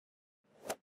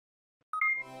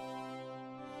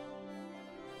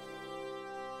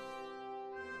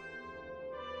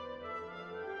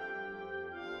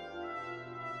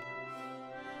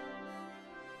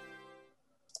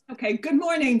Okay, good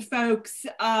morning, folks.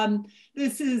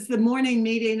 This is the morning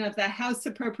meeting of the House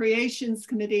Appropriations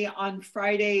Committee on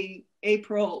Friday,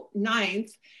 April 9th.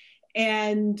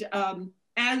 And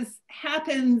as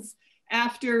happens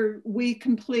after we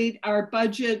complete our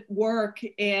budget work,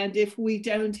 and if we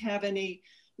don't have any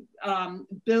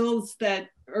bills that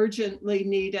urgently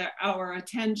need our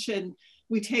attention,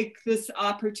 we take this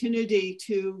opportunity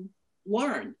to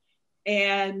learn.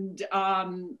 And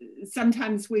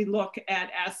sometimes we look at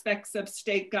aspects of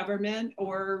state government,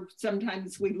 or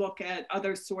sometimes we look at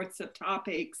other sorts of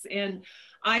topics. And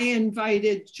I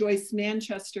invited Joyce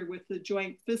Manchester with the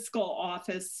Joint Fiscal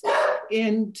Office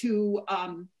in to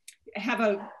have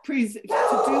to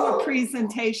do a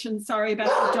presentation, sorry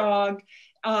about the dog,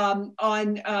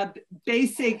 on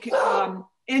basic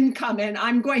income. And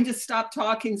I'm going to stop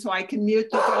talking so I can mute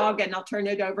the dog, and I'll turn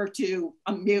it over to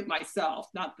mute myself,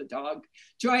 not the dog.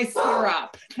 Joyce, you're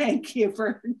up. Thank you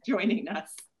for joining us.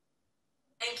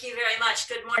 Thank you very much.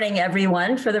 Good morning,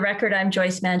 everyone. For the record, I'm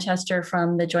Joyce Manchester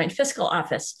from the Joint Fiscal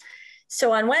Office.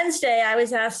 So on Wednesday, I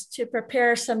was asked to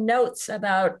prepare some notes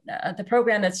about the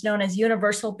program that's known as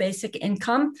Universal Basic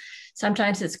Income.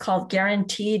 Sometimes it's called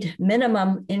Guaranteed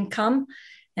Minimum Income.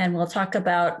 And we'll talk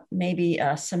about maybe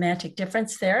a semantic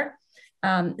difference there.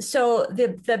 So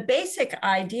the basic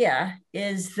idea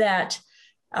is that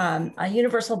a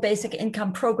universal basic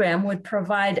income program would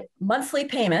provide monthly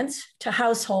payments to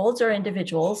households or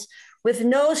individuals with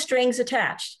no strings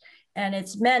attached. And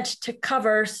it's meant to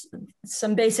cover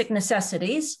some basic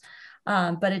necessities,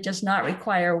 but it does not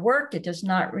require work. It does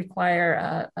not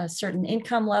require a certain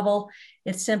income level.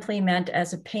 It's simply meant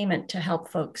as a payment to help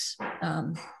folks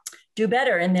do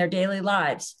better in their daily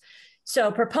lives.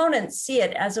 So proponents see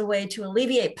it as a way to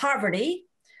alleviate poverty,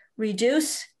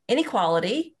 reduce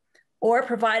inequality, or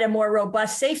provide a more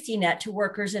robust safety net to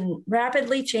workers in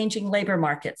rapidly changing labor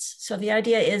markets. So the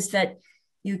idea is that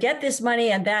you get this money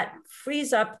and that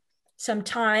frees up some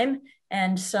time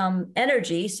and some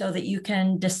energy so that you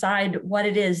can decide what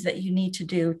it is that you need to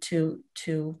do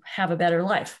to have a better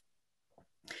life.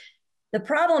 The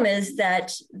problem is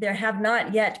that there have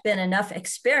not yet been enough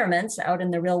experiments out in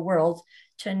the real world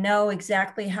to know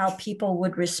exactly how people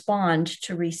would respond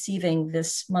to receiving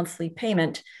this monthly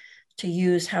payment to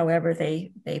use however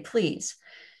they please.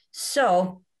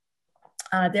 So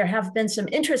there have been some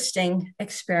interesting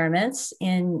experiments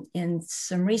in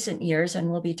some recent years, and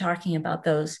we'll be talking about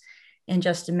those in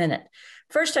just a minute.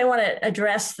 First, I want to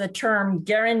address the term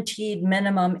guaranteed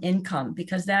minimum income,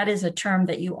 because that is a term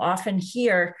that you often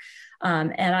hear.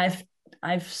 And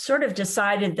I've sort of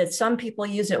decided that some people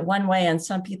use it one way and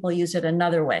some people use it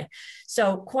another way.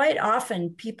 So quite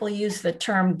often people use the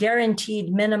term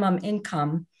guaranteed minimum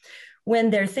income when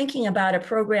they're thinking about a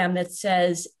program that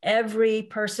says every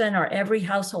person or every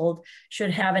household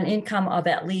should have an income of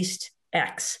at least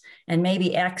X. And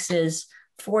maybe X is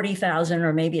 40,000,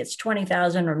 or maybe it's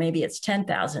 20,000, or maybe it's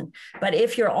 10,000. But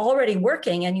if you're already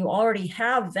working and you already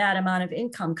have that amount of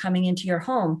income coming into your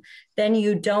home, then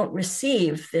you don't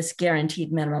receive this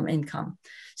guaranteed minimum income.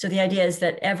 So the idea is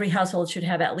that every household should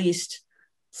have at least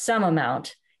some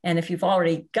amount. And if you've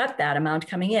already got that amount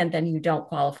coming in, then you don't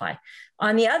qualify.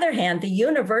 On the other hand, the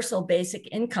Universal Basic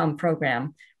Income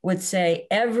Program would say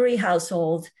every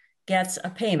household gets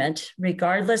a payment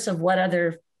regardless of what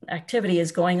other activity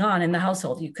is going on in the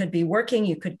household. You could be working,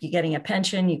 you could be getting a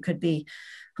pension, you could be,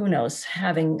 who knows,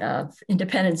 having an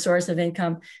independent source of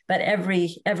income, but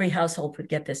every household would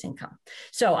get this income.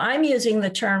 So I'm using the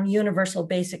term universal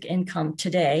basic income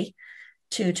today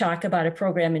to talk about a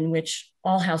program in which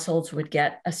all households would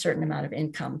get a certain amount of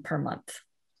income per month.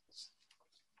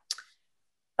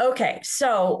 Okay,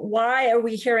 so why are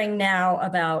we hearing now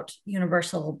about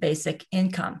universal basic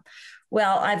income?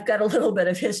 Well, I've got a little bit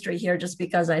of history here just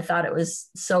because I thought it was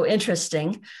so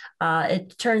interesting.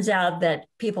 It turns out that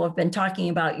people have been talking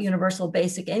about universal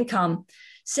basic income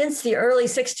since the early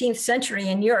 16th century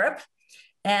in Europe.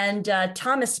 And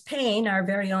Thomas Paine, our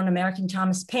very own American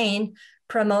Thomas Paine,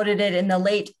 promoted it in the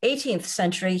late 18th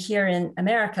century here in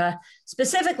America,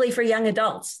 specifically for young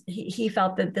adults. He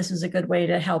felt that this was a good way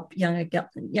to help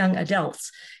young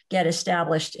adults get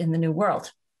established in the new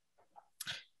world.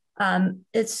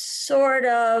 It's sort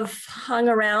of hung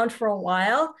around for a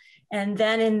while. And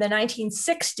then in the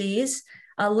 1960s,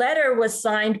 a letter was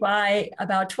signed by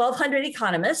about 1,200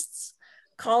 economists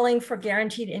calling for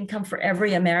guaranteed income for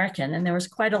every American. And there was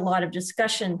quite a lot of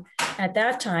discussion at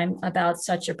that time about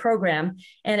such a program.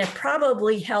 And it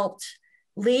probably helped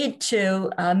lead to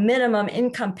a minimum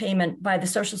income payment by the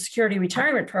Social Security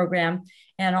Retirement Program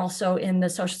and also in the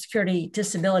Social Security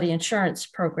Disability Insurance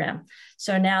Program.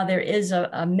 So now there is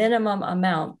a minimum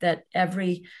amount that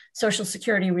every Social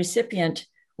Security recipient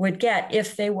would get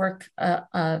if they work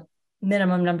a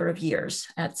minimum number of years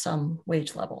at some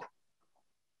wage level.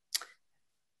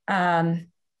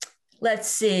 Let's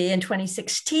see, in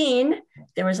 2016,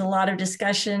 there was a lot of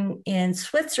discussion in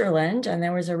Switzerland, and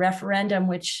there was a referendum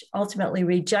which ultimately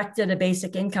rejected a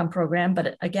basic income program,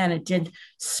 but again, it did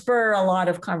spur a lot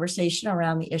of conversation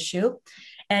around the issue.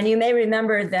 And you may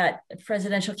remember that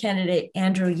presidential candidate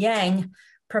Andrew Yang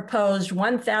proposed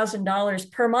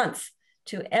 $1,000 per month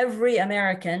to every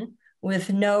American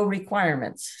with no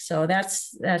requirements. So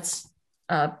that's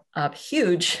a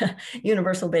huge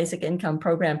universal basic income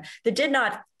program that did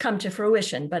not come to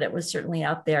fruition, but it was certainly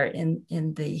out there in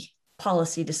the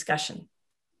policy discussion.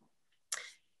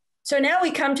 So now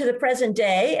we come to the present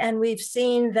day, and we've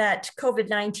seen that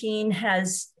COVID-19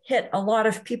 has hit a lot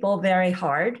of people very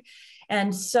hard.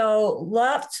 And so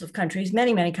lots of countries,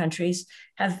 many countries,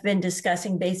 have been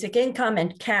discussing basic income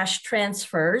and cash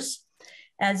transfers.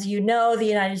 As you know, the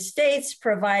United States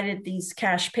provided these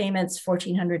cash payments,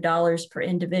 $1,400 per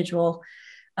individual,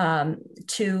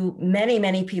 to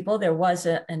many people. There was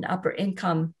an upper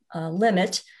income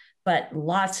limit, but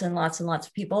lots and lots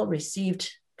of people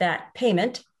received that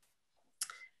payment.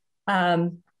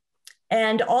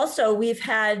 And also we've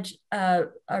had a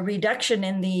reduction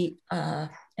in the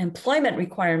employment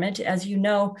requirement. As you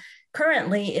know,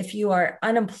 currently, if you are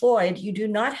unemployed, you do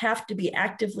not have to be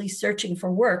actively searching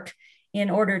for work in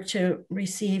order to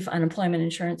receive unemployment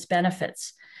insurance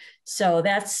benefits. So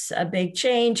that's a big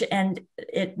change, and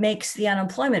it makes the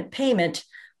unemployment payment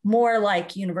more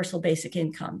like universal basic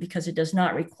income because it does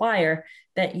not require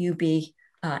that you be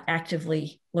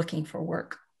actively looking for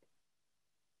work.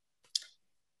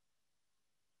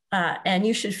 And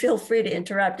you should feel free to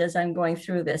interrupt as I'm going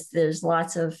through this. There's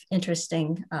lots of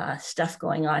interesting stuff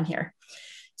going on here.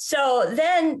 So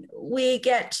then we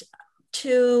get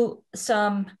to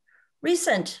some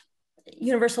recent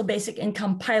universal basic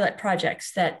income pilot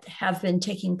projects that have been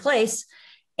taking place.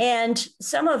 And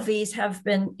some of these have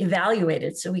been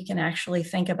evaluated so we can actually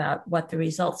think about what the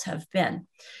results have been.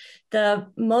 The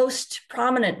most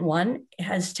prominent one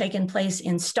has taken place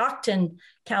in Stockton,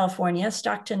 California.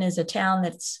 Stockton is a town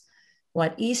that's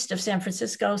east of San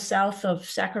Francisco, south of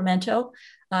Sacramento,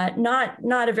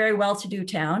 not a very well-to-do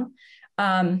town.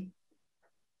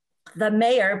 The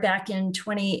mayor back in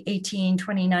 2018,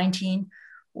 2019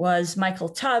 was Michael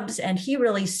Tubbs, and he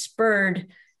really spurred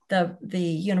the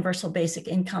universal basic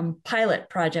income pilot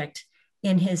project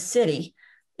in his city.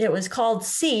 It was called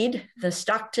SEED, the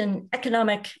Stockton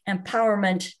Economic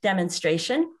Empowerment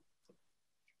Demonstration.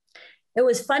 It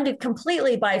was funded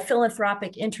completely by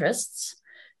philanthropic interests,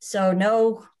 so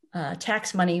no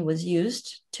tax money was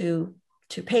used to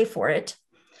pay for it.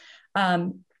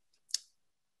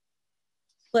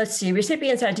 Let's see,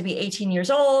 recipients had to be 18 years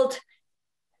old.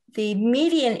 The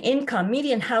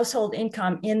median household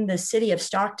income in the city of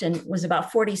Stockton was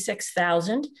about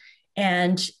 $46,000,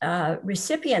 and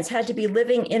recipients had to be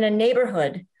living in a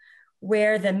neighborhood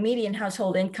where the median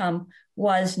household income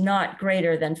was not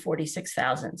greater than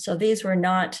 $46,000. So these were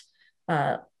not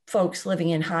folks living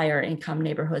in higher income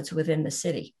neighborhoods within the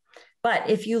city. But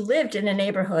if you lived in a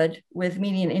neighborhood with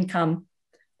median income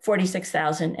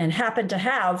 $46,000 and happened to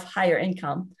have higher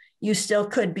income, you still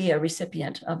could be a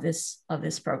recipient of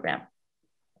this program.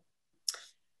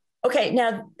 Okay,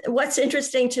 now what's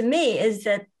interesting to me is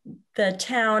that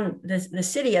the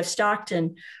city of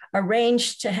Stockton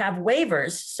arranged to have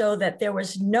waivers so that there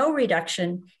was no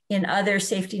reduction in other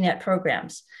safety net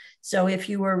programs. So if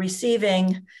you were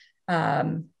receiving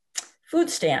food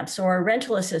stamps or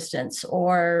rental assistance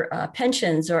or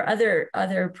pensions or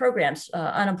other programs,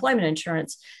 unemployment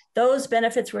insurance, those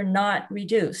benefits were not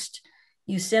reduced.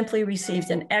 You simply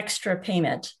received an extra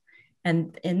payment.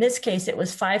 And in this case, it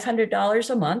was $500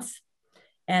 a month.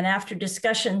 And after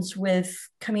discussions with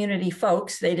community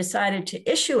folks, they decided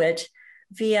to issue it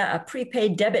via a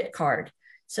prepaid debit card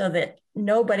so that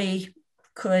nobody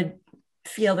could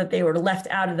feel that they were left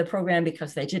out of the program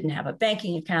because they didn't have a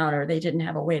banking account or they didn't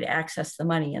have a way to access the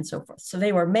money and so forth. So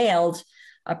they were mailed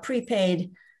a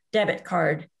prepaid debit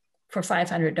card for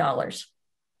 $500.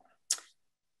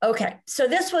 Okay, so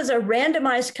this was a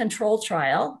randomized control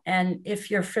trial. And if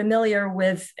you're familiar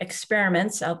with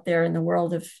experiments out there in the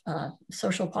world of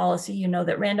social policy, you know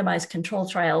that randomized control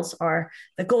trials are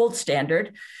the gold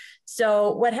standard.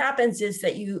 So what happens is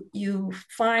that you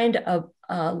find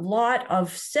a lot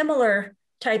of similar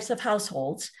types of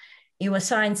households. You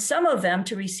assign some of them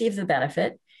to receive the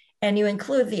benefit, and you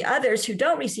include the others who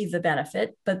don't receive the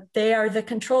benefit, but they are the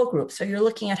control group. So you're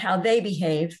looking at how they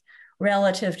behave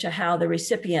relative to how the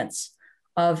recipients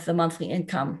of the monthly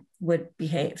income would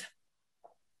behave.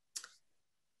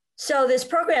 So this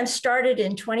program started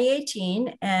in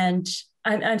 2018, and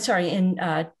I'm sorry, in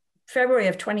February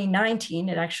of 2019,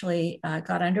 it actually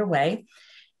got underway.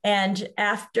 And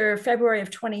after February of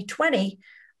 2020,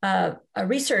 a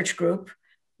research group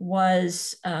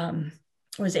was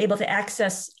able to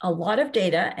access a lot of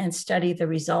data and study the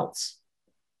results.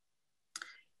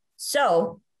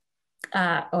 So,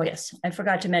 oh yes, I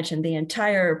forgot to mention the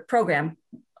entire program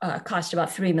cost about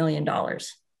 $3 million.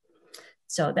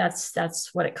 So that's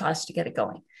what it costs to get it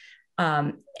going.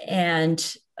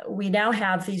 And we now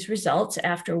have these results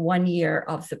after 1 year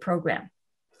of the program.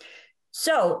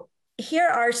 So here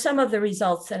are some of the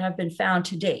results that have been found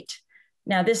to date.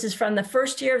 Now, this is from the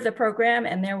first year of the program,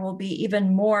 and there will be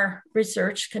even more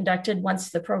research conducted once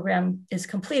the program is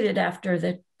completed after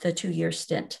the 2-year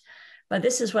stint. But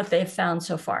this is what they've found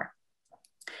so far.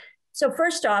 So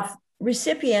first off,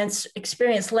 recipients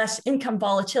experience less income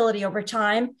volatility over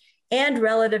time and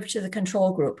relative to the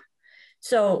control group.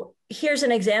 So here's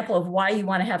an example of why you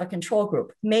want to have a control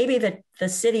group. Maybe the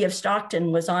city of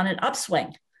Stockton was on an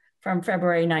upswing from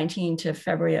February 19 to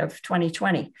February of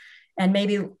 2020, and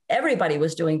maybe everybody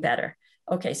was doing better.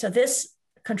 Okay, so this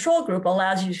control group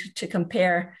allows you to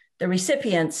compare the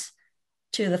recipients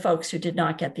to the folks who did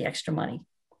not get the extra money.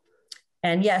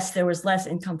 And yes, there was less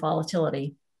income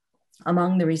volatility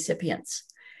among the recipients.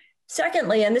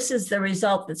 Secondly, and this is the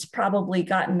result that's probably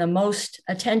gotten the most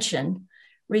attention,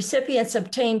 recipients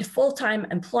obtained full-time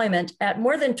employment at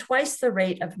more than twice the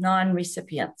rate of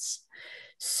non-recipients.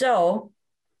 So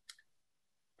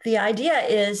the idea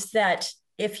is that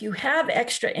if you have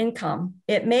extra income,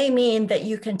 it may mean that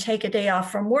you can take a day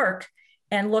off from work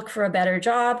and look for a better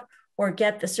job, or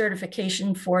get the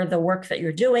certification for the work that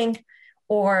you're doing,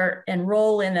 or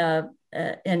enroll in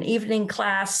an evening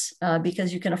class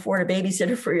because you can afford a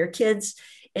babysitter for your kids.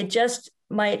 It just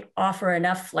might offer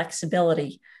enough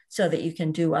flexibility so that you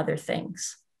can do other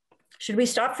things. Should we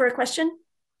stop for a question?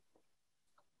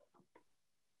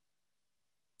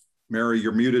 Mary,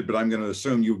 you're muted, but I'm going to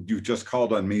assume you just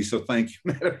called on me, so thank you,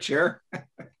 Madam Chair.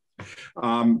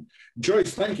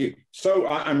 Joyce, thank you. So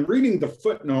I'm reading the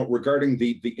footnote regarding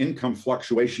the income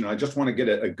fluctuation. I just want to get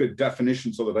a good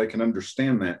definition so that I can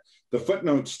understand that. The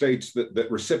footnote states that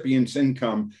recipients'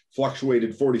 income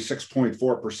fluctuated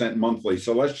 46.4% monthly.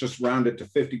 So let's just round it to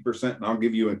 50%, and I'll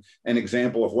give you an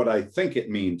example of what I think it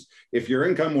means. If your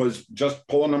income was, just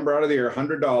pull a number out of the air,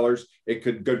 $100, it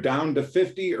could go down to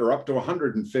 50 or up to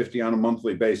 150 on a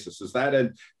monthly basis. Is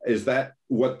that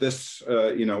what this,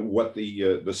 what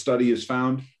the study has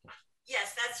found?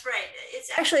 Yes, that's right. It's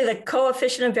actually the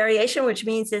coefficient of variation, which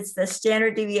means it's the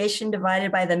standard deviation divided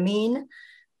by the mean.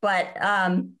 But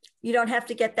you don't have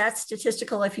to get that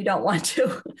statistical if you don't want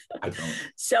to. I don't.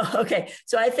 So, okay.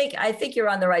 So I think you're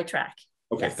on the right track.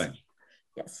 Okay, yes. Thank you.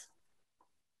 Yes.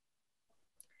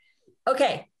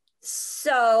 Okay.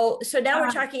 So now we're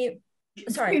talking,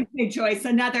 sorry. Excuse me, Joyce,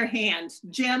 another hand.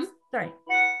 Jim? Sorry.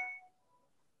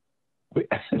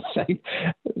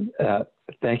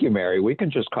 Thank you, Mary. We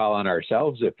can just call on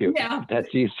ourselves if that's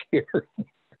easier.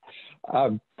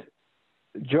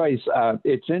 Joyce,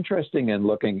 it's interesting in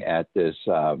looking at this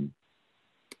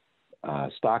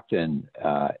Stockton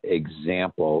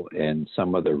example and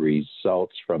some of the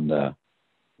results from the,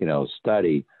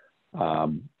 study.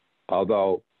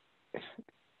 Although,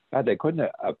 God, they couldn't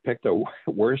have picked a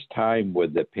worse time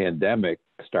with the pandemic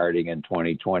starting in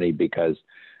 2020 because,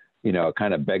 it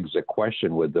kind of begs the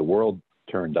question: with the world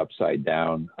turned upside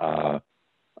down, what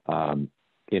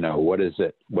does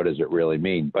it really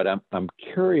mean? But I'm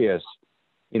curious.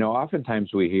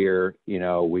 Oftentimes we hear,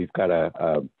 we've got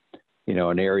an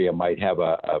area might have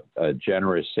a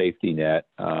generous safety net,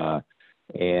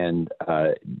 and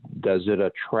does it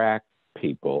attract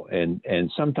people?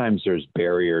 And sometimes there's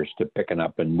barriers to picking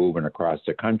up and moving across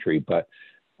the country. But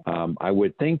I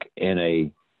would think in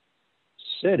a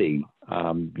city,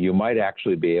 you might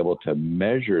actually be able to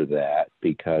measure that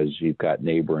because you've got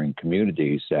neighboring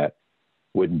communities that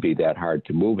wouldn't be that hard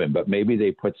to move in. But maybe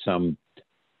they put some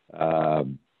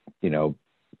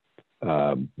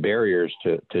barriers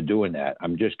to doing that.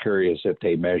 I'm just curious if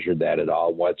they measured that at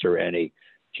all. Was there any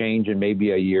change? And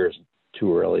maybe a year's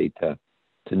too early to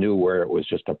know where it was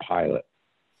just a pilot.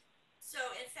 So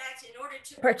in fact, in order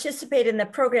to participate in the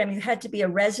program, you had to be a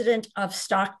resident of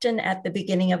Stockton at the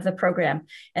beginning of the program,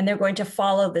 and they're going to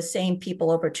follow the same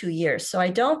people over 2 years. So I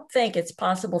don't think it's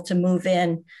possible to move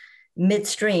in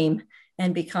midstream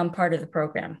and become part of the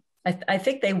program. I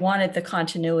think they wanted the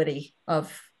continuity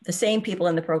of the same people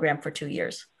in the program for 2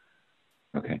 years.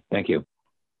 Okay, thank you.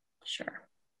 Sure.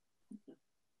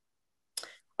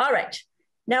 All right,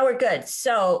 now we're good.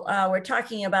 So we're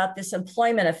talking about this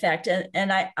employment effect.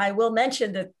 And I will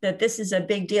mention that this is a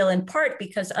big deal in part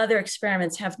because other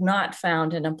experiments have not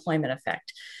found an employment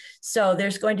effect. So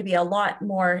there's going to be a lot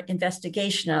more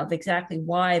investigation of exactly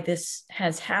why this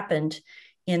has happened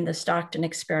in the Stockton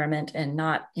experiment and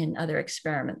not in other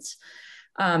experiments.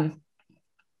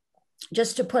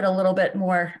 Just to put a little bit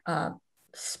more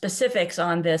specifics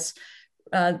on this,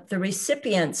 the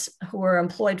recipients who were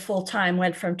employed full-time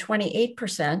went from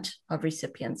 28% of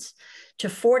recipients to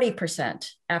 40%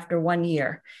 after 1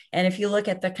 year. And if you look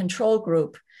at the control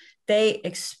group, they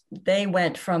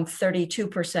went from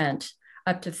 32%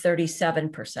 up to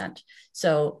 37%.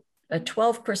 So a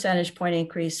 12 percentage point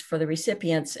increase for the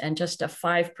recipients and just a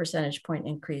 5 percentage point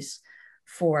increase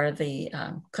for the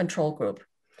control group.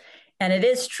 And it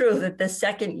is true that the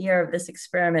second year of this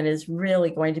experiment is really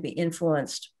going to be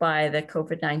influenced by the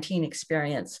COVID-19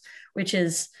 experience, which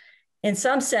is in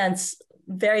some sense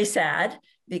very sad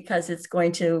because it's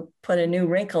going to put a new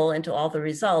wrinkle into all the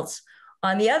results.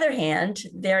 On the other hand,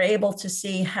 they're able to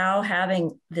see how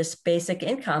having this basic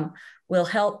income will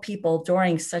help people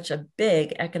during such a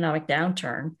big economic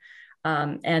downturn.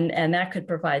 And that could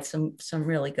provide some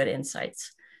really good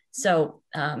insights. So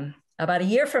about a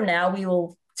year from now, we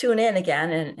will tune in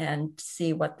again and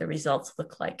see what the results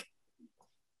look like.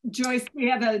 Joyce, we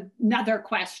have another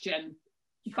question.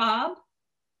 Bob?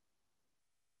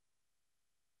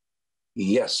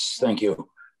 Yes, thank you.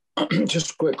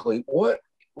 Just quickly,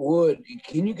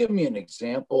 can you give me an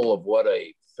example of what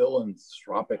a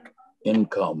philanthropic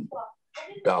income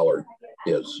dollar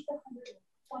is?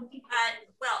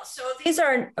 Well, so these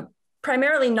are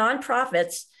primarily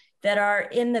nonprofits that are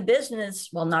in the business,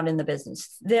 well, not in the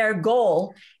business. Their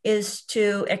goal is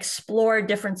to explore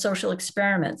different social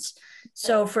experiments.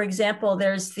 So for example,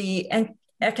 there's the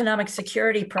Economic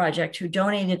Security Project who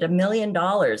donated $1 million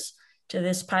to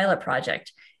this pilot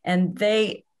project. And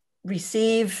they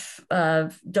receive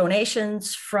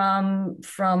donations from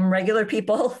regular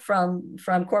people, from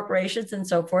corporations and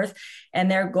so forth.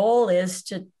 And their goal is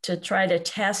to try to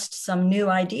test some new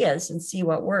ideas and see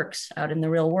what works out in the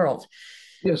real world.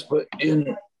 Yes, but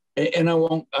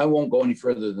I won't go any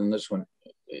further than this one.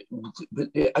 But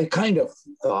I kind of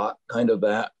thought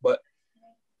that, but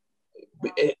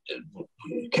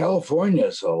California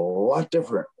is a lot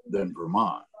different than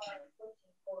Vermont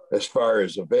as far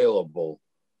as available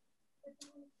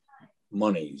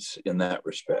monies in that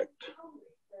respect.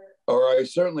 Or I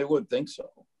certainly would think so,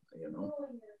 you know.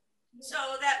 So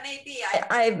that may be,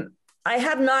 I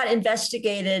have not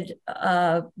investigated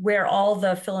where all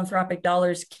the philanthropic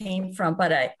dollars came from,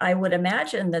 but I would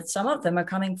imagine that some of them are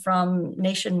coming from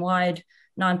nationwide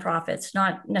nonprofits,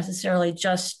 not necessarily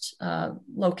just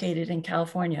located in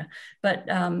California, but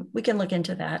we can look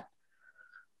into that.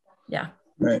 Yeah.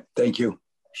 Right, thank you.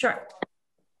 Sure.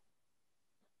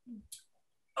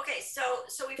 Okay, so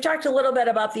we've talked a little bit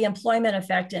about the employment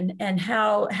effect and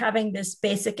how having this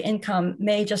basic income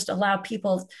may just allow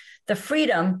people the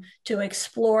freedom to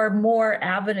explore more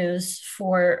avenues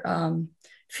for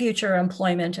future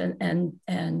employment and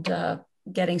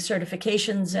getting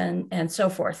certifications and so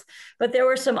forth. But there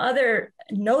were some other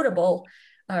notable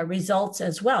results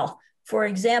as well. For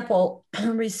example,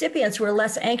 recipients were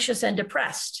less anxious and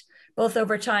depressed, both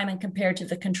over time and compared to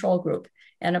the control group.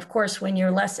 And of course, when you're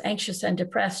less anxious and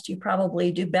depressed, you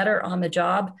probably do better on the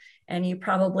job, and you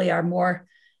probably are more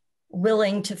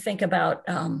willing to think about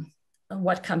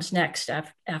what comes next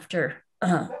after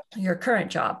your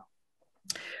current job.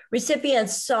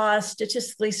 Recipients saw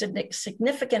statistically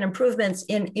significant improvements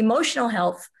in emotional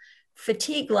health,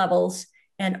 fatigue levels,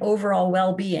 and overall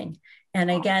well-being.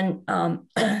 And again,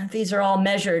 these are all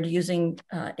measured using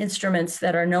instruments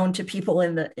that are known to people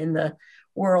in the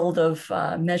world of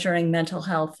measuring mental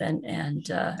health and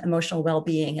emotional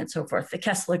well-being and so forth. The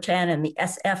Kessler-10 and the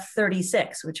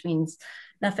SF-36, which means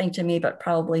nothing to me, but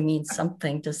probably means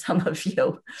something to some of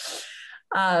you.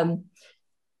 The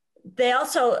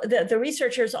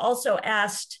researchers also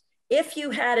asked, if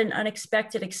you had an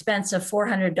unexpected expense of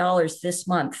 $400 this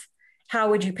month, how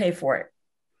would you pay for it?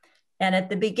 And at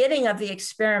the beginning of the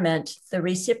experiment, the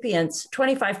recipients,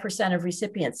 25% of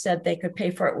recipients said they could pay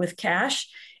for it with cash,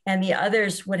 and the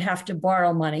others would have to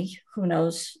borrow money. Who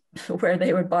knows where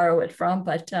they would borrow it from,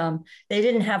 but they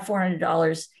didn't have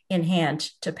 $400 in hand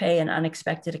to pay an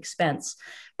unexpected expense.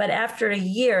 But after a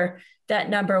year, that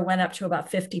number went up to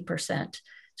about 50%.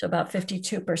 So about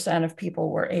 52% of people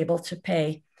were able to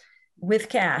pay with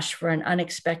cash for an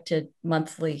unexpected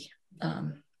monthly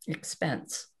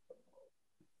expense.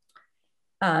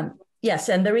 Yes,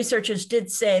 and the researchers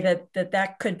did say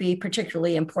that could be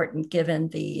particularly important given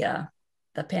the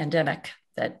pandemic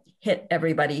that hit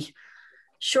everybody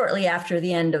shortly after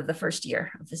the end of the first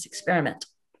year of this experiment.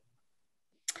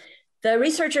 The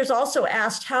researchers also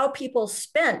asked how people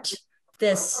spent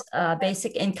this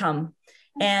basic income,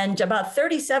 and about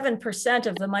 37%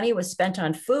 of the money was spent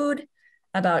on food,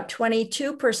 about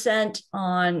 22%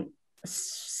 on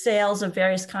sales of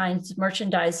various kinds of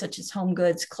merchandise, such as home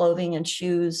goods, clothing, and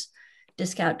shoes,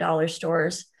 discount dollar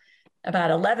stores,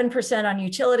 about 11% on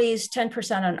utilities,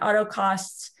 10% on auto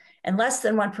costs, and less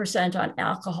than 1% on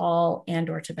alcohol and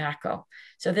or tobacco.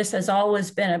 So this has always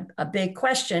been a big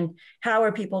question. How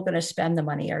are people going to spend the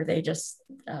money? Are they just,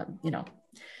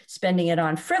 spending it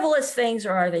on frivolous things,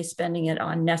 or are they spending it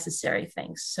on necessary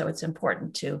things? So it's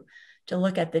important to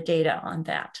look at the data on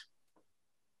that.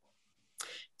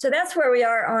 So that's where we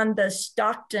are on the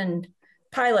Stockton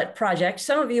pilot project.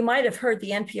 Some of you might have heard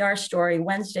the NPR story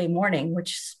Wednesday morning,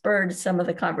 which spurred some of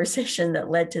the conversation that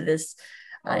led to this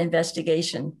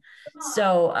investigation.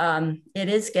 So it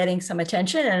is getting some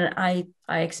attention, and I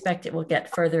expect it will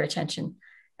get further attention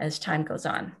as time goes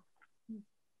on.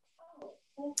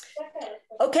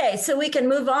 Okay, so we can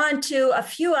move on to a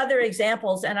few other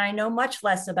examples, and I know much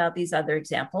less about these other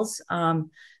examples,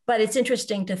 but it's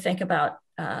interesting to think about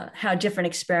how different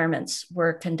experiments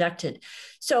were conducted.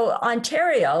 So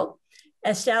Ontario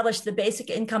established the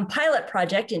Basic Income Pilot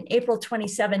Project in April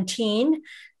 2017.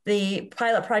 The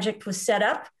pilot project was set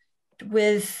up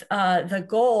with the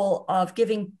goal of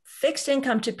giving fixed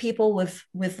income to people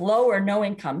with low or no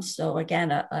income. So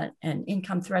again, an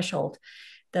income threshold.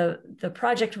 The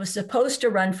project was supposed to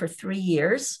run for 3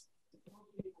 years.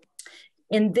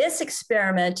 In this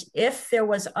experiment, if there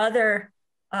was other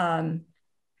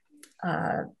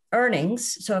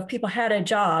earnings, so if people had a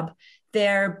job,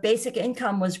 their basic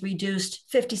income was reduced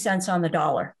 50 cents on the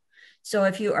dollar. So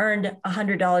if you earned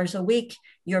 $100 a week,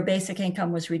 your basic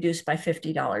income was reduced by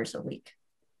 $50 a week.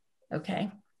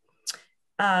 Okay.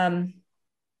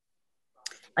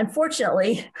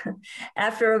 Unfortunately,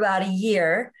 after about a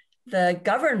year, the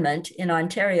government in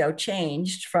Ontario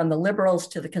changed from the Liberals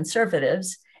to the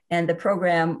Conservatives, and the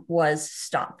program was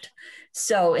stopped.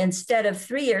 So instead of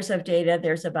 3 years of data,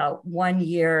 there's about 1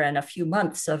 year and a few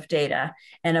months of data.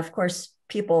 And of course,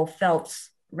 people felt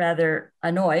rather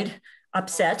annoyed,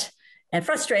 upset, and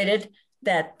frustrated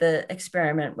that the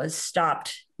experiment was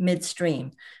stopped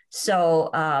midstream. So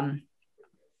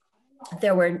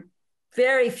there were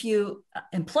very few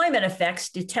employment effects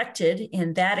detected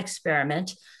in that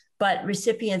experiment, but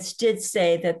recipients did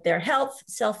say that their health,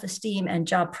 self-esteem, and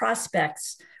job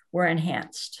prospects were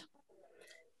enhanced.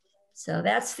 So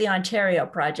that's the Ontario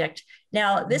project.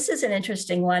 Now, this is an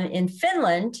interesting one. In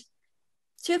Finland,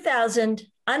 2,000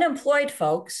 unemployed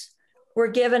folks were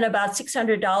given about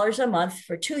 $600 a month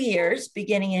for 2 years,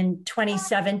 beginning in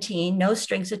 2017, no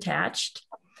strings attached.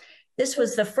 This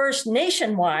was the first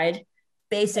nationwide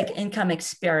basic income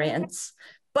experience,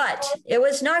 but it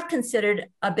was not considered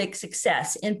a big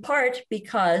success, in part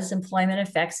because employment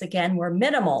effects, again, were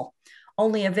minimal.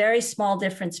 Only a very small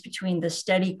difference between the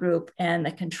study group and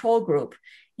the control group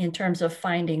in terms of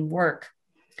finding work.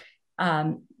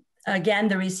 Again,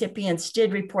 the recipients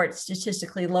did report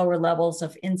statistically lower levels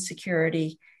of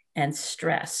insecurity and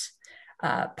stress.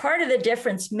 Part of the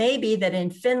difference may be that in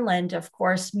Finland, of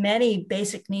course, many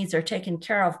basic needs are taken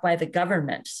care of by the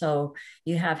government. So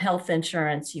you have health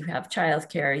insurance, you have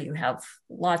childcare, you have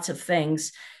lots of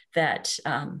things that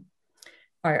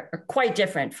are quite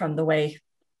different from the way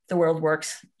the world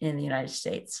works in the United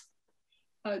States.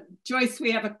 Joyce,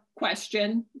 we have a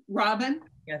question. Robin?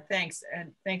 Yeah, thanks.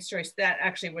 And thanks, Joyce. That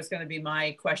actually was going to be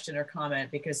my question or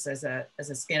comment, because as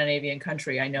a Scandinavian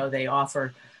country, I know they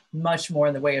offer much more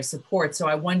in the way of support. So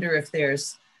I wonder if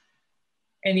there's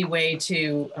any way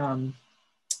to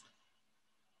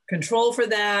control for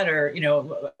that, or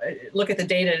look at the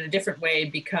data in a different way,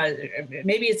 because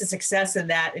maybe it's a success in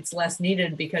that it's less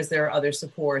needed because there are other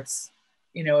supports.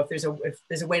 If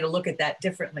there's a way to look at that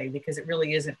differently, because it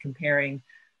really isn't comparing.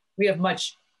 We have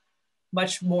much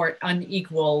more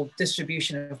unequal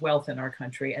distribution of wealth in our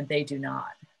country, and they do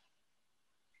not.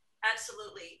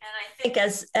 Absolutely. And I think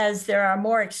as there are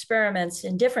more experiments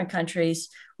in different countries,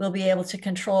 we'll be able to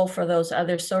control for those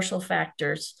other social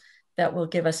factors that will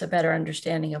give us a better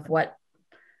understanding of what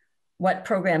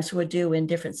programs would do in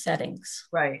different settings.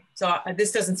 Right. So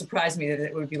this doesn't surprise me that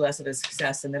it would be less of a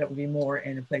success and that it would be more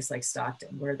in a place like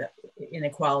Stockton, where the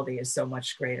inequality is so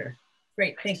much greater.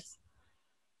 Great, thanks.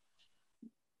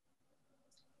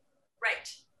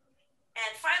 Right.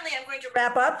 And finally, I'm going to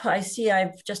wrap up. I see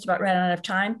I've just about ran out of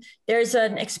time. There's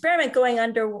an experiment going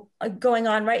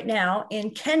on right now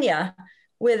in Kenya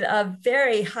with a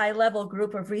very high-level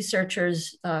group of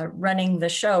researchers running the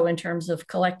show in terms of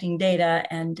collecting data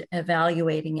and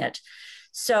evaluating it.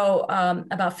 So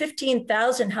about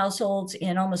 15,000 households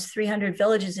in almost 300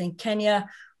 villages in Kenya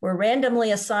were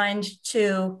randomly assigned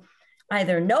to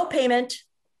either no payment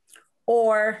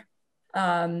or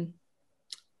a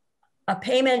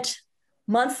payment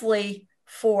monthly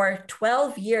for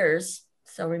 12 years.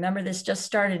 So remember, this just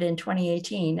started in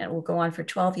 2018. It will go on for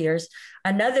 12 years.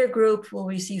 Another group will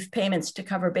receive payments to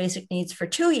cover basic needs for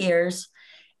 2 years.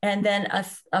 And then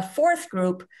a fourth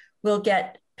group will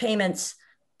get payments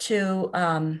to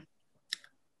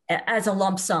as a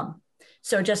lump sum.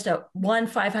 So just one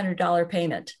 $500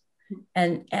 payment.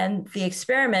 And the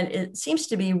experiment, it seems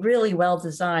to be really well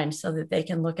designed so that they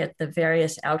can look at the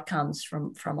various outcomes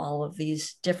from all of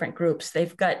these different groups.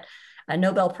 They've got a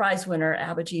Nobel Prize winner,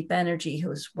 Abhijit Banerjee,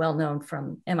 who's well known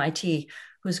from MIT,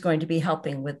 who's going to be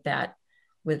helping with that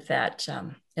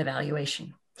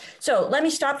evaluation. So let me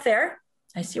stop there.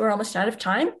 I see we're almost out of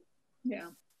time. Yeah,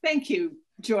 thank you,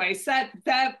 Joyce.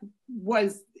 That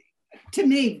was, to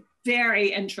me,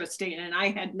 very interesting, and I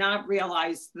had not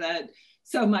realized that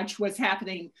so much was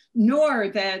happening, nor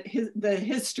that the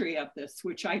history of this,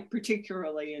 which I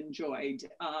particularly enjoyed.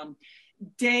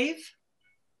 Dave?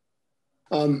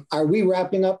 Are we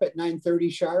wrapping up at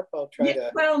 9:30 sharp? I'll try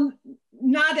to. Well,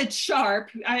 not at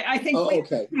sharp. I think. Oh,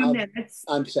 okay. 2 minutes.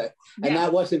 I'm set. And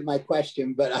that wasn't my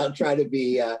question, but I'll try to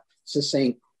be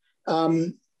succinct.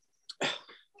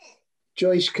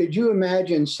 Joyce, could you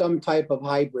imagine some type of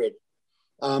hybrid?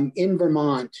 In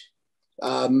Vermont,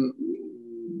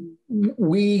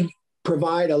 we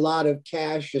provide a lot of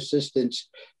cash assistance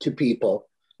to people,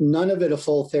 none of it a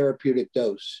full therapeutic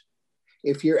dose.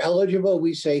 If you're eligible,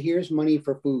 we say, here's money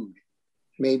for food,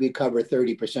 maybe cover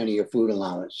 30% of your food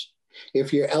allowance.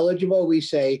 If you're eligible, we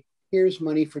say, here's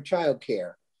money for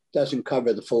childcare, doesn't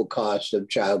cover the full cost of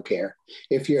childcare.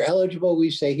 If you're eligible,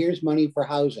 we say, here's money for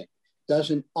housing,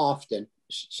 doesn't often,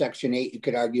 Section 8, you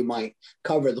could argue, might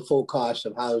cover the full cost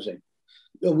of housing.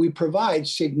 We provide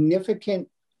significant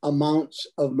amounts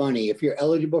of money. If you're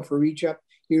eligible for Reach Up,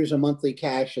 here's a monthly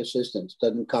cash assistance,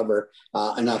 doesn't cover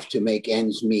enough to make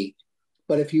ends meet.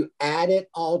 But if you add it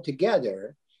all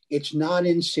together, it's not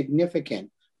insignificant.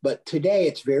 But today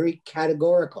it's very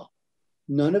categorical.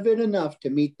 None of it enough to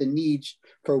meet the needs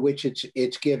for which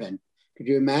it's given. Could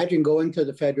you imagine going to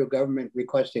the federal government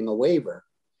requesting a waiver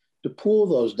to pool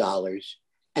those dollars?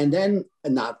 And then,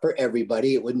 not for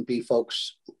everybody, it wouldn't be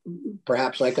folks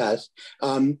perhaps like us,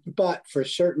 but for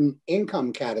certain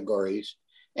income categories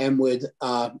and with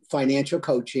financial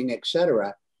coaching, et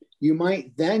cetera, you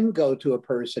might then go to a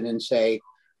person and say,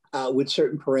 with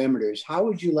certain parameters, how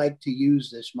would you like to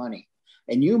use this money?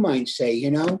 And you might say,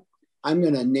 you know, I'm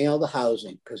going to nail the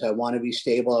housing because I want to be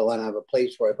stable. I want to have a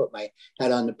place where I put my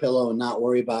head on the pillow and not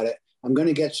worry about it. I'm going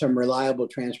to get some reliable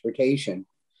transportation.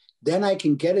 Then I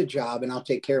can get a job and I'll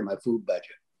take care of my food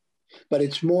budget. But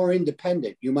it's more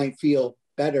independent. You might feel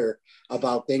better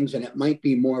about things and it might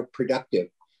be more productive.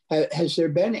 Has there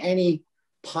been any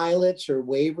pilots or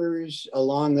waivers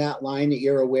along that line that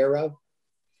you're aware of?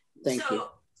 Thank you.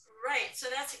 Right, so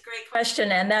that's a great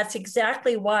question. And that's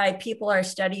exactly why people are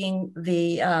studying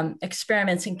the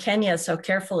experiments in Kenya so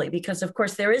carefully, because of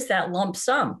course there is that lump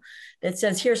sum that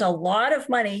says, here's a lot of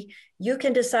money, you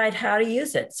can decide how to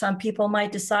use it. Some people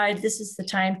might decide this is the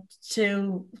time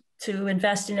to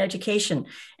invest in education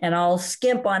and I'll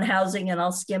skimp on housing and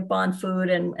I'll skimp on food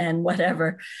and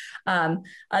whatever.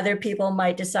 Other people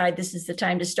might decide this is the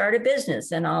time to start a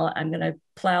business and I'm going to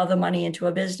plow the money into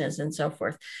a business and so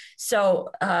forth.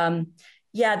 So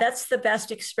yeah, that's the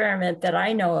best experiment that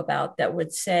I know about that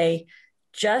would say,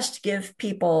 just give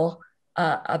people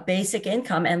a basic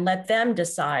income and let them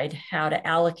decide how to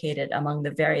allocate it among the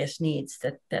various needs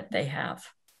that they have.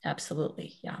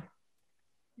 Absolutely, yeah.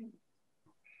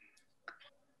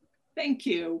 Thank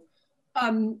you.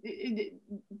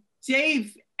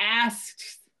 Dave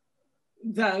asked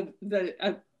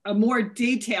a more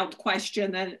detailed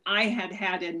question than I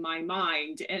had in my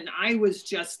mind. And I was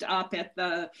just up at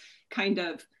the kind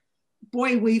of,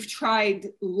 boy, we've tried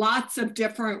lots of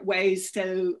different ways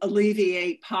to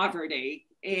alleviate poverty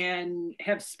and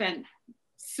have spent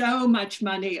so much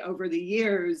money over the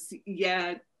years,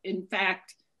 yet in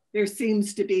fact, there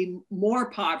seems to be more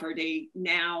poverty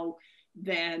now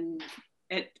than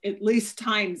at least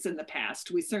times in the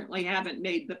past. We certainly haven't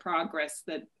made the progress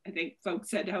that I think folks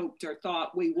had hoped or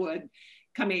thought we would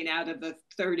coming out of the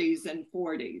 30s and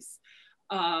 40s.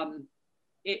 I'm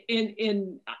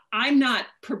not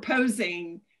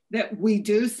proposing that we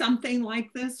do something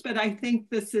like this, but I think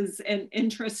this is an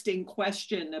interesting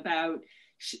question about,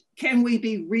 can we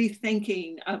be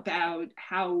rethinking about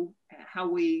how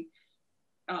we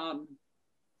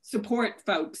support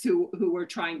folks who are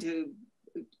trying to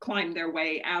climb their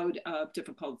way out of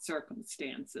difficult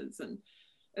circumstances. And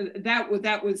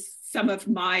that was some of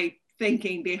my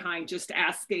thinking behind just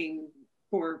asking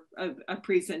for a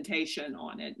presentation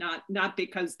on it, not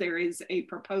because there is a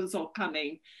proposal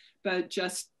coming, but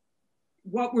just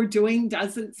what we're doing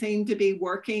doesn't seem to be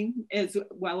working as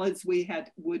well as we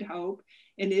would hope.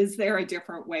 And is there a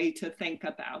different way to think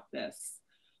about this?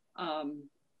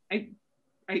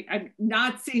 I've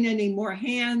not seen any more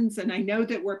hands, and I know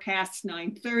that we're past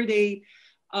 9:30.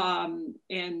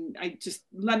 And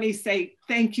let me say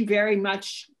thank you very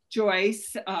much,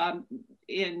 Joyce.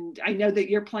 And I know that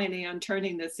you're planning on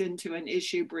turning this into an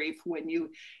issue brief when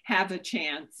you have a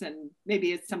chance, and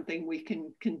maybe it's something we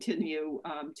can continue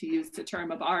to use the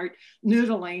term of art,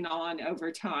 noodling on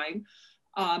over time.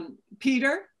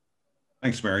 Peter?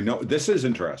 Thanks, Mary. No, this is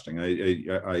interesting.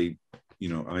 I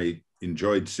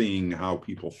enjoyed seeing how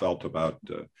people felt about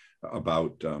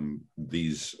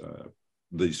these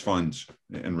funds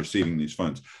and receiving these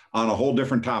funds. On a whole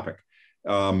different topic,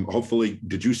 hopefully,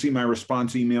 did you see my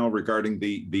response email regarding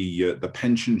the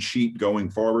pension sheet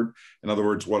going forward? In other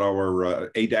words, what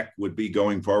our ADEC would be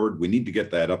going forward. We need to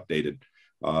get that updated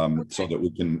so that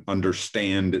we can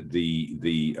understand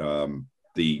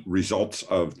the results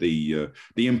of the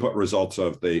input results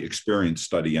of the experience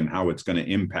study and how it's going to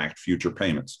impact future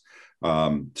payments.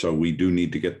 So we do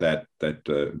need to get that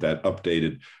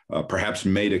updated. Perhaps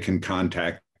Maida can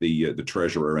contact the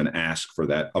treasurer and ask for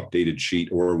that updated sheet,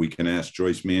 or we can ask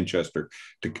Joyce Manchester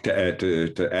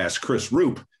to ask Chris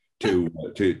Roop to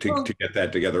get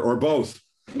that together, or both.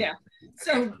 Yeah.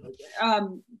 So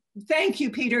thank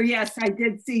you, Peter. Yes, I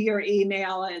did see your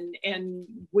email, and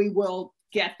we will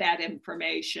get that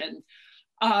information.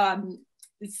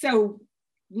 So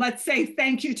let's say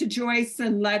thank you to Joyce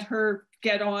and let her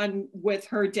get on with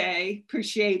her day.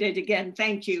 Appreciate it. Again,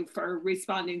 thank you for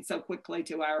responding so quickly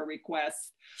to our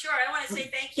request. Sure, I want to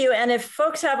say thank you. And if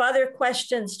folks have other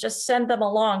questions, just send them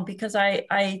along, because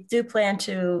I do plan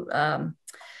to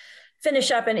finish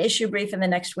up an issue brief in the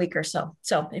next week or so.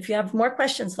 So if you have more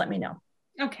questions, let me know.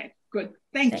 Okay, good.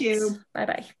 Thanks. You.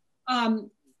 Bye-bye.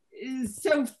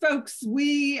 So folks,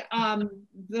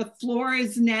 the floor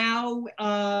is now,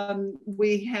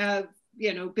 we have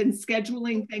been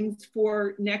scheduling things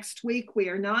for next week. We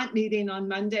are not meeting on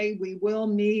Monday. We will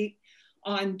meet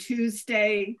on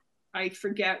Tuesday. I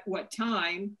forget what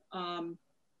time.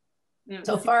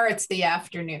 So far it's the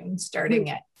afternoon,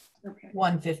 starting at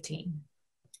 1:15.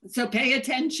 So pay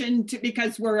attention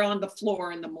because we're on the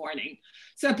floor in the morning.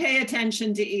 So pay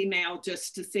attention to email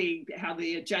just to see how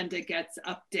the agenda gets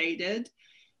updated.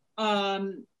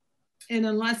 And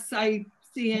unless I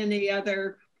see any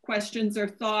other questions or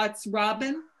thoughts,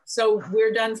 Robin? So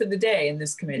we're done for the day in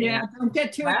this committee. Yeah, don't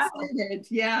get too excited.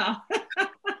 Yeah.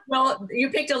 Well, you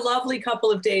picked a lovely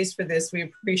couple of days for this. We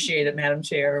appreciate it, Madam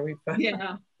Chair.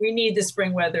 We need the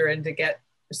spring weather and to get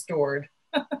restored.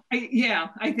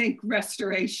 I think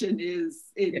restoration is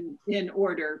in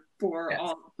order for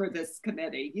for this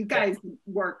committee. You guys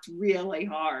worked really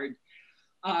hard.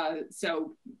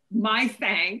 So my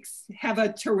thanks. Have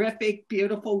a terrific,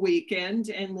 beautiful weekend,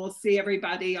 and we'll see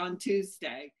everybody on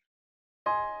Tuesday.